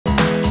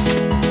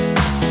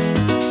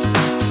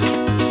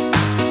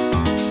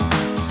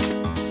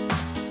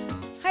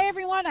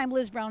I'm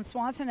Liz Brown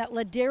Swanson at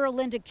Ladera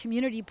Linda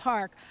Community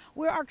Park,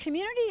 where our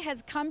community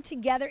has come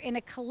together in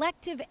a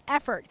collective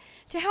effort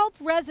to help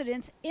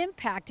residents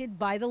impacted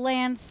by the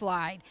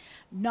landslide.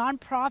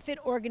 Nonprofit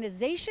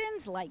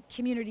organizations like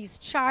Community's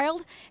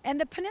Child and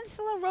the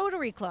Peninsula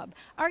Rotary Club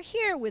are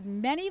here with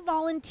many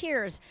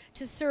volunteers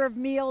to serve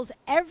meals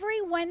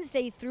every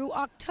Wednesday through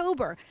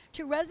October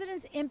to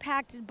residents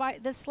impacted by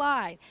the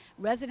slide,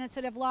 residents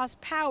that have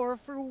lost power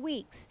for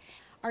weeks.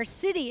 Our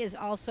city is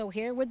also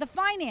here with the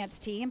finance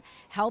team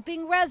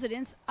helping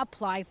residents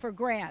apply for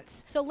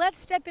grants. So let's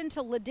step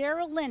into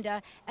Ladera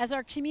Linda as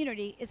our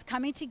community is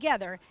coming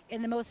together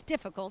in the most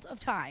difficult of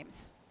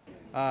times.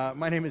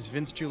 My name is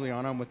Vince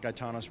Giuliano. I'm with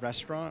Gaetano's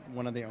Restaurant,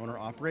 one of the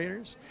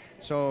owner-operators.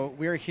 So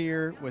we're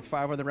here with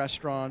 5 other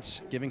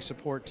restaurants giving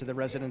support to the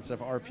residents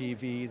of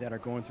RPV that are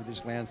going through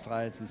these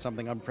landslides and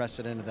something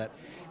unprecedented that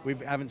we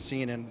haven't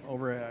seen in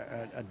over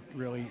a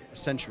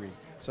century.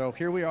 So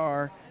here we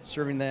are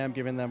serving them,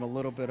 giving them a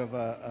little bit of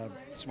a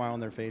smile on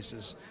their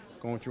faces,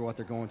 going through what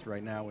they're going through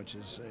right now, which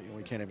is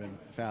we can't even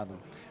fathom.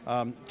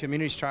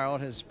 Community's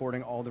Child is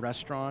supporting all the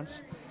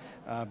restaurants,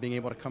 being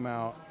able to come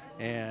out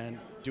and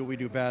do what we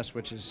do best,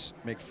 which is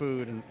make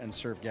food and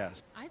serve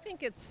guests. I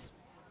think it's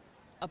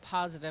a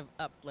positive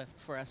uplift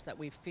for us that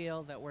we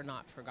feel that we're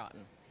not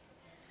forgotten,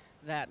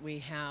 that we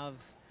have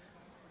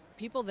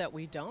people that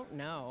we don't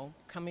know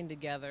coming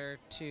together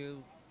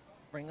to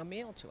bring a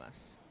meal to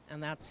us.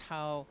 And that's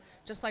how,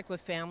 just like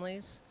with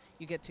families,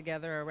 you get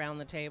together around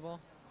the table,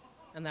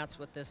 and that's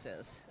what this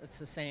is. It's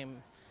the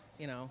same,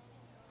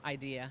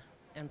 idea,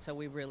 and so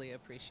we really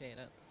appreciate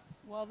it.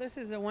 Well, this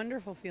is a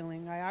wonderful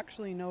feeling. I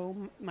actually know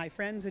my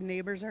friends and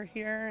neighbors are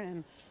here,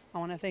 and I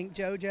want to thank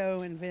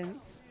JoJo and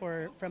Vince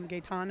from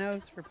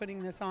Gaetano's for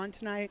putting this on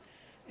tonight.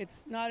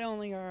 It's not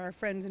only are our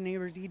friends and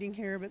neighbors eating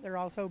here, but they're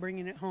also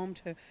bringing it home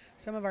to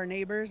some of our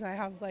neighbors. I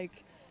have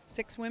like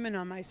 6 women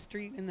on my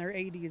street in their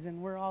 80s,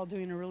 and we're all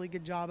doing a really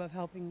good job of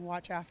helping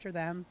watch after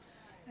them.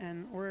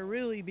 And we're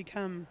really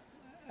become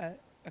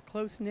a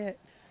close-knit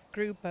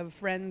group of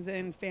friends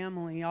and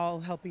family, all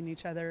helping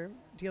each other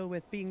deal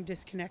with being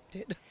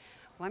disconnected.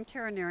 Well, I'm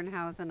Tara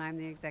Nierenhausen. I'm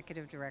the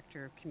Executive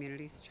Director of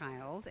Community's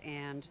Child,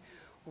 and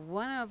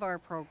one of our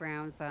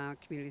programs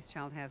Community's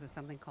Child has is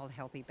something called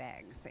Healthy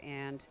Bags.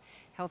 And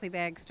Healthy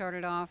Bags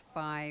started off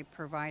by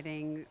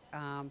providing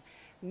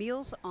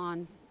meals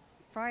on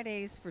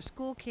Fridays for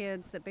school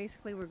kids that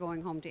basically were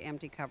going home to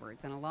empty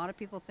cupboards. And a lot of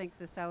people think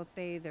the South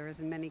Bay, there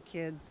isn't many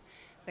kids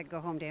that go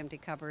home to empty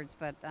cupboards,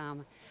 but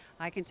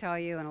I can tell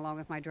you, and along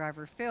with my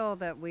driver Phil,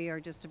 that we are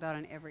just about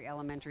in every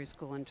elementary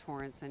school in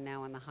Torrance and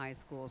now in the high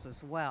schools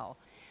as well.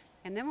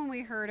 And then when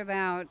we heard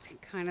about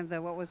kind of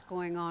what was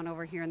going on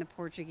over here in the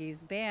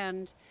Portuguese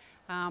Bend,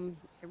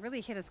 it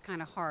really hit us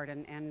kind of hard.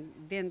 And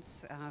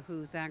Vince,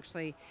 who's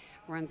actually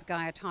runs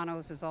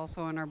Gaetano's, is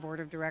also on our board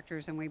of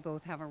directors, and we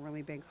both have a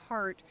really big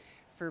heart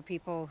for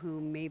people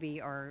who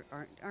maybe are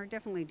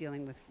definitely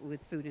dealing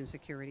with food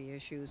insecurity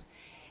issues.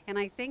 And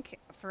I think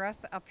for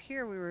us up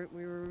here, we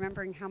were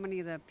remembering how many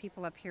of the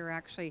people up here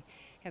actually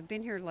have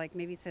been here like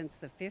maybe since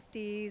the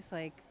 50s,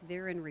 like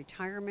they're in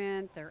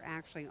retirement, they're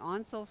actually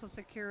on Social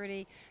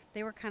Security.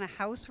 They were kind of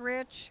house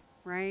rich,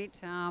 right?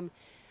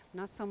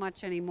 Not so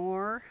much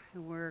anymore.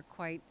 We're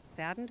quite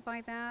saddened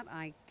by that.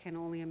 I can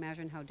only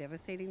imagine how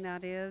devastating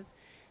that is.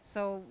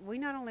 So we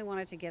not only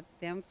wanted to get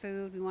them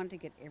food, we wanted to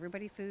get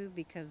everybody food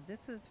because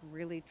this is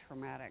really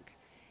traumatic.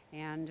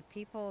 And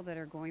people that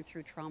are going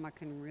through trauma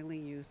can really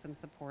use some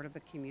support of the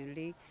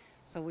community.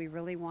 So we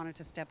really wanted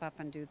to step up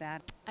and do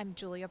that. I'm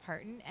Julia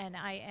Parton, and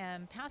I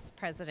am past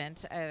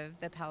president of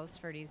the Palos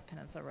Verdes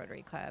Peninsula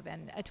Rotary Club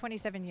and a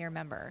 27-year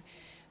member.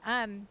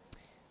 5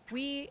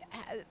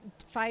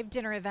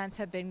 dinner events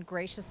have been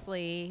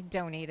graciously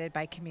donated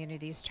by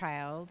Community's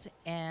Child,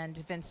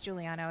 and Vince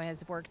Giuliano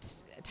has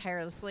worked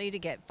tirelessly to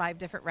get 5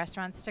 different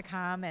restaurants to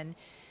come. And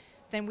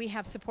then we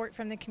have support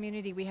from the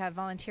community. We have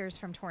volunteers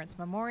from Torrance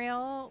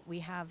Memorial. We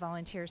have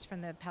volunteers from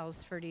the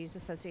Palos Verdes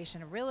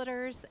Association of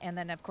Realtors, and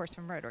then of course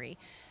from Rotary.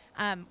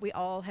 We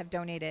all have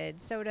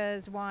donated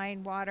sodas,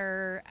 wine,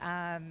 water,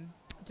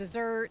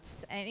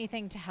 desserts,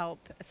 anything to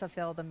help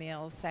fulfill the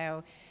meals.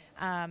 So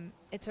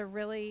it's a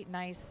really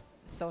nice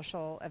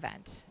social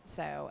event.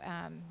 So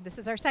this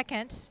is our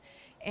second.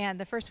 And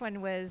the first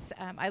one was,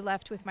 I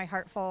left with my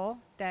heart full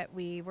that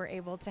we were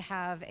able to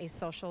have a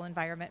social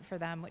environment for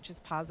them, which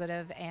is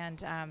positive,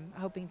 and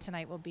hoping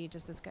tonight will be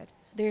just as good.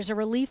 There's a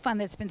relief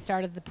fund that's been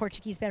started, the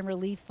Portuguese Bend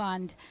Relief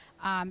Fund.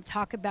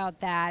 Talk about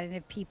that, and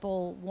if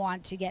people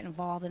want to get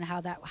involved and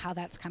how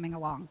that's coming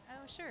along.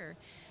 Oh, sure.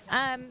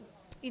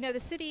 The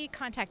city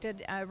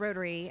contacted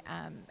Rotary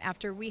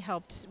after we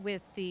helped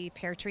with the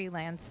Pear Tree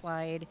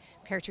landslide,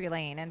 Pear Tree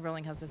Lane and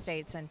Rolling Hills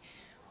Estates. And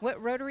what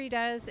Rotary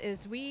does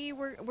is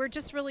we're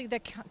just really the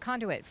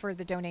conduit for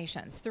the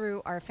donations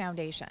through our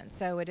foundation.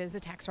 So it is a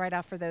tax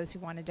write-off for those who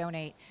want to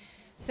donate.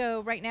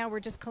 So right now we're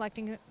just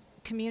collecting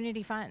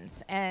community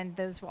funds, and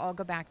those will all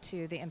go back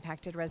to the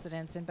impacted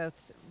residents in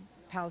both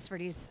Palos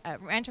Verdes,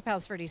 Rancho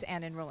Palos Verdes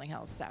and in Rolling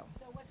Hills. So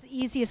What's the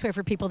easiest way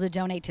for people to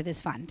donate to this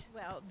fund?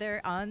 Well,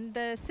 they're on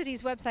the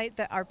city's website,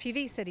 the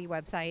RPV city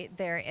website.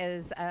 There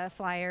is a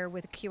flyer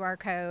with a QR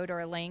code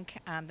or a link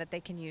that they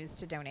can use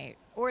to donate,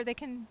 or they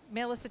can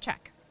mail us a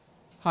check.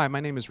 Hi, my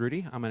name is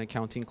Rudy. I'm an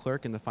accounting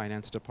clerk in the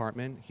finance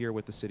department here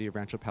with the city of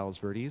Rancho Palos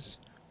Verdes.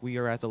 We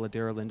are at the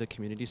Ladera Linda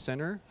Community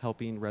Center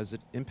helping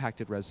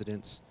impacted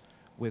residents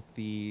with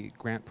the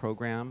grant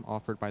program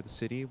offered by the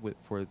city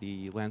for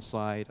the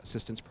landslide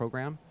assistance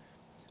program.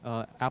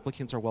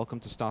 Applicants are welcome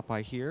to stop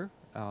by here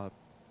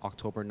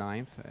October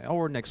 9th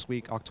or next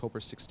week, October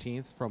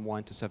 16th from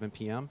 1 to 7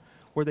 p.m.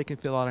 where they can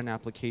fill out an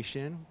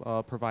application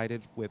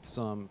provided with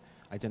some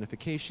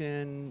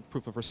identification,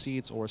 proof of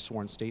receipts, or a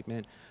sworn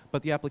statement.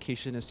 But the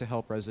application is to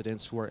help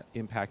residents who are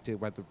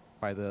impacted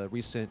by the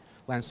recent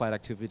landslide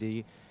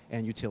activity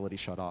and utility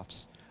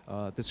shutoffs.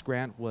 This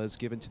grant was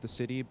given to the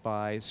city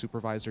by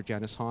Supervisor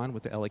Janice Hahn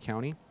with the LA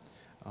County.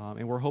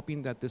 And we're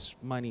hoping that this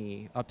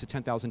money, up to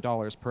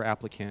 $10,000 per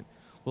applicant,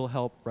 will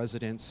help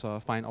residents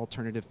find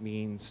alternative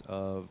means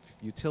of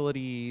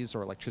utilities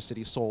or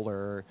electricity.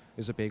 Solar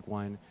is a big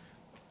one,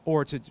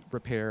 or to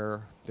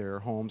repair their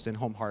homes and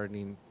home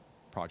hardening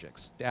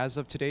projects. As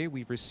of today,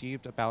 we've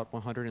received about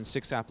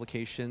 106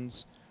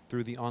 applications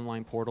through the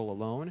online portal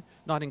alone,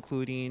 not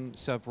including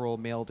several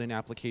mailed-in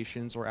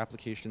applications or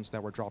applications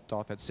that were dropped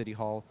off at City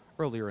Hall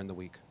earlier in the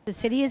week. The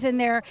city is in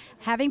there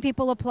having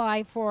people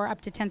apply for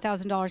up to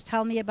 $10,000.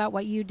 Tell me about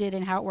what you did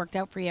and how it worked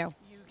out for you.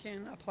 You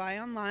can apply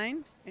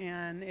online,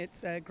 and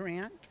it's a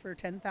grant for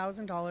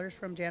 $10,000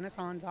 from Janice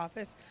Hahn's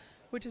office,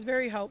 which is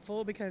very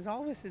helpful because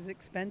all this is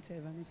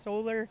expensive. I mean,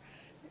 solar,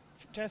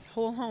 just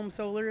whole home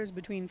solar is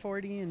between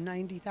 $40,000 and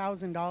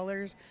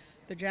 $90,000.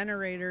 The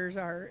generators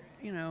are,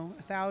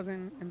 $1,000,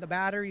 and the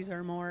batteries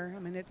are more. I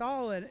mean, it's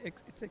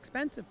it's an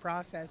expensive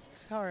process.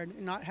 It's hard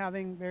not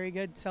having very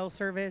good cell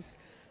service,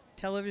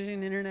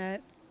 television,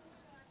 internet,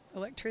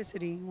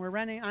 electricity.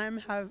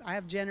 I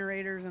have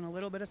generators and a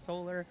little bit of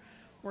solar.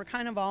 We're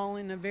kind of all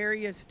in the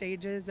various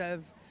stages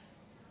of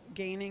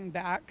gaining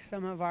back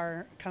some of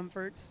our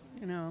comforts.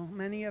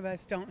 Many of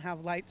us don't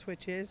have light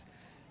switches,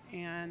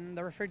 and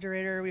the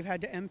refrigerator we've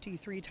had to empty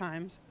 3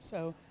 times.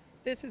 So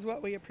this is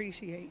what we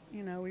appreciate,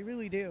 we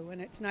really do.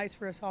 And it's nice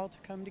for us all to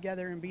come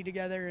together and be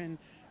together and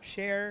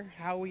share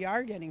how we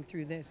are getting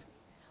through this.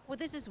 Well,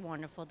 this is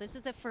wonderful. This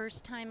is the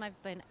first time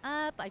I've been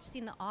up. I've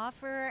seen the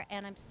offer,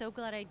 and I'm so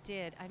glad I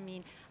did. I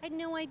mean, I had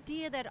no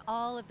idea that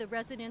all of the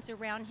residents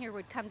around here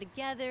would come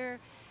together,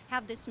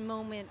 have this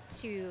moment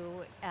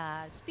to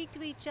speak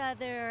to each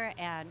other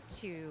and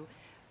to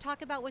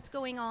talk about what's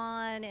going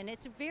on. And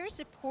it's very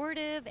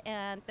supportive,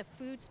 and the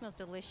food smells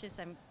delicious.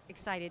 I'm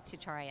excited to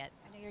try it.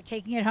 I know you're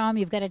taking it home.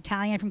 You've got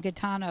Italian from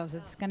Gaetano's.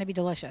 It's going to be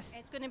delicious.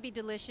 It's going to be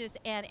delicious,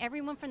 and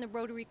everyone from the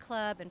Rotary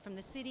Club and from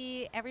the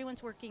city,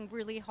 everyone's working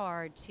really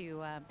hard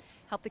to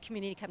help the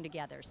community come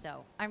together,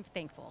 so I'm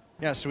thankful.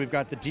 Yeah, so we've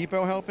got the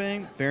Depot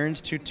helping,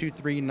 Barron's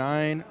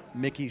 2239,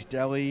 Mickey's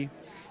Deli,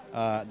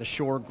 the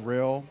Shore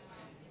Grill,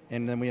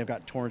 and then we have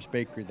got Torrance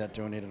Bakery that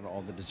donated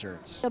all the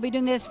desserts. They'll be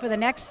doing this for the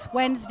next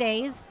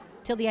Wednesdays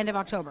till the end of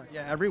October.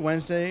 Yeah, every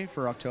Wednesday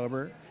for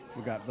October.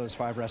 We've got those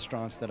 5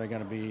 restaurants that are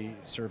going to be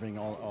serving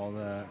all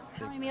the...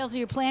 How many meals are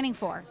you planning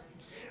for?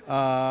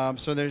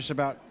 So there's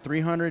about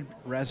 300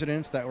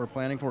 residents that we're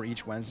planning for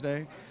each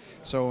Wednesday.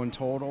 So in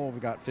total,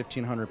 we've got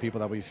 1,500 people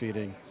that we'll be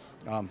feeding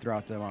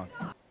throughout the month.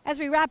 As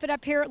we wrap it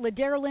up here at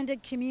Ladera Linda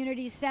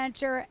Community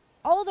Center,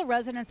 all the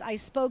residents I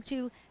spoke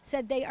to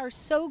said they are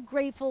so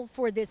grateful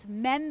for this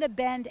Mend the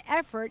Bend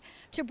effort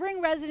to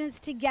bring residents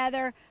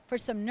together for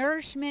some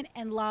nourishment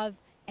and love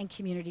and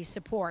community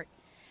support.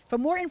 For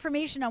more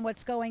information on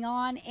what's going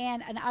on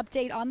and an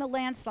update on the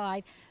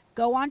landslide,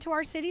 go onto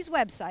our city's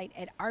website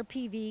at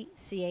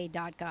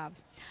rpvca.gov.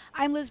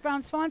 I'm Liz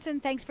Brown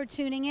Swanson. Thanks for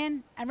tuning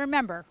in. And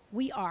remember,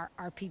 we are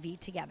RPV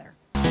together.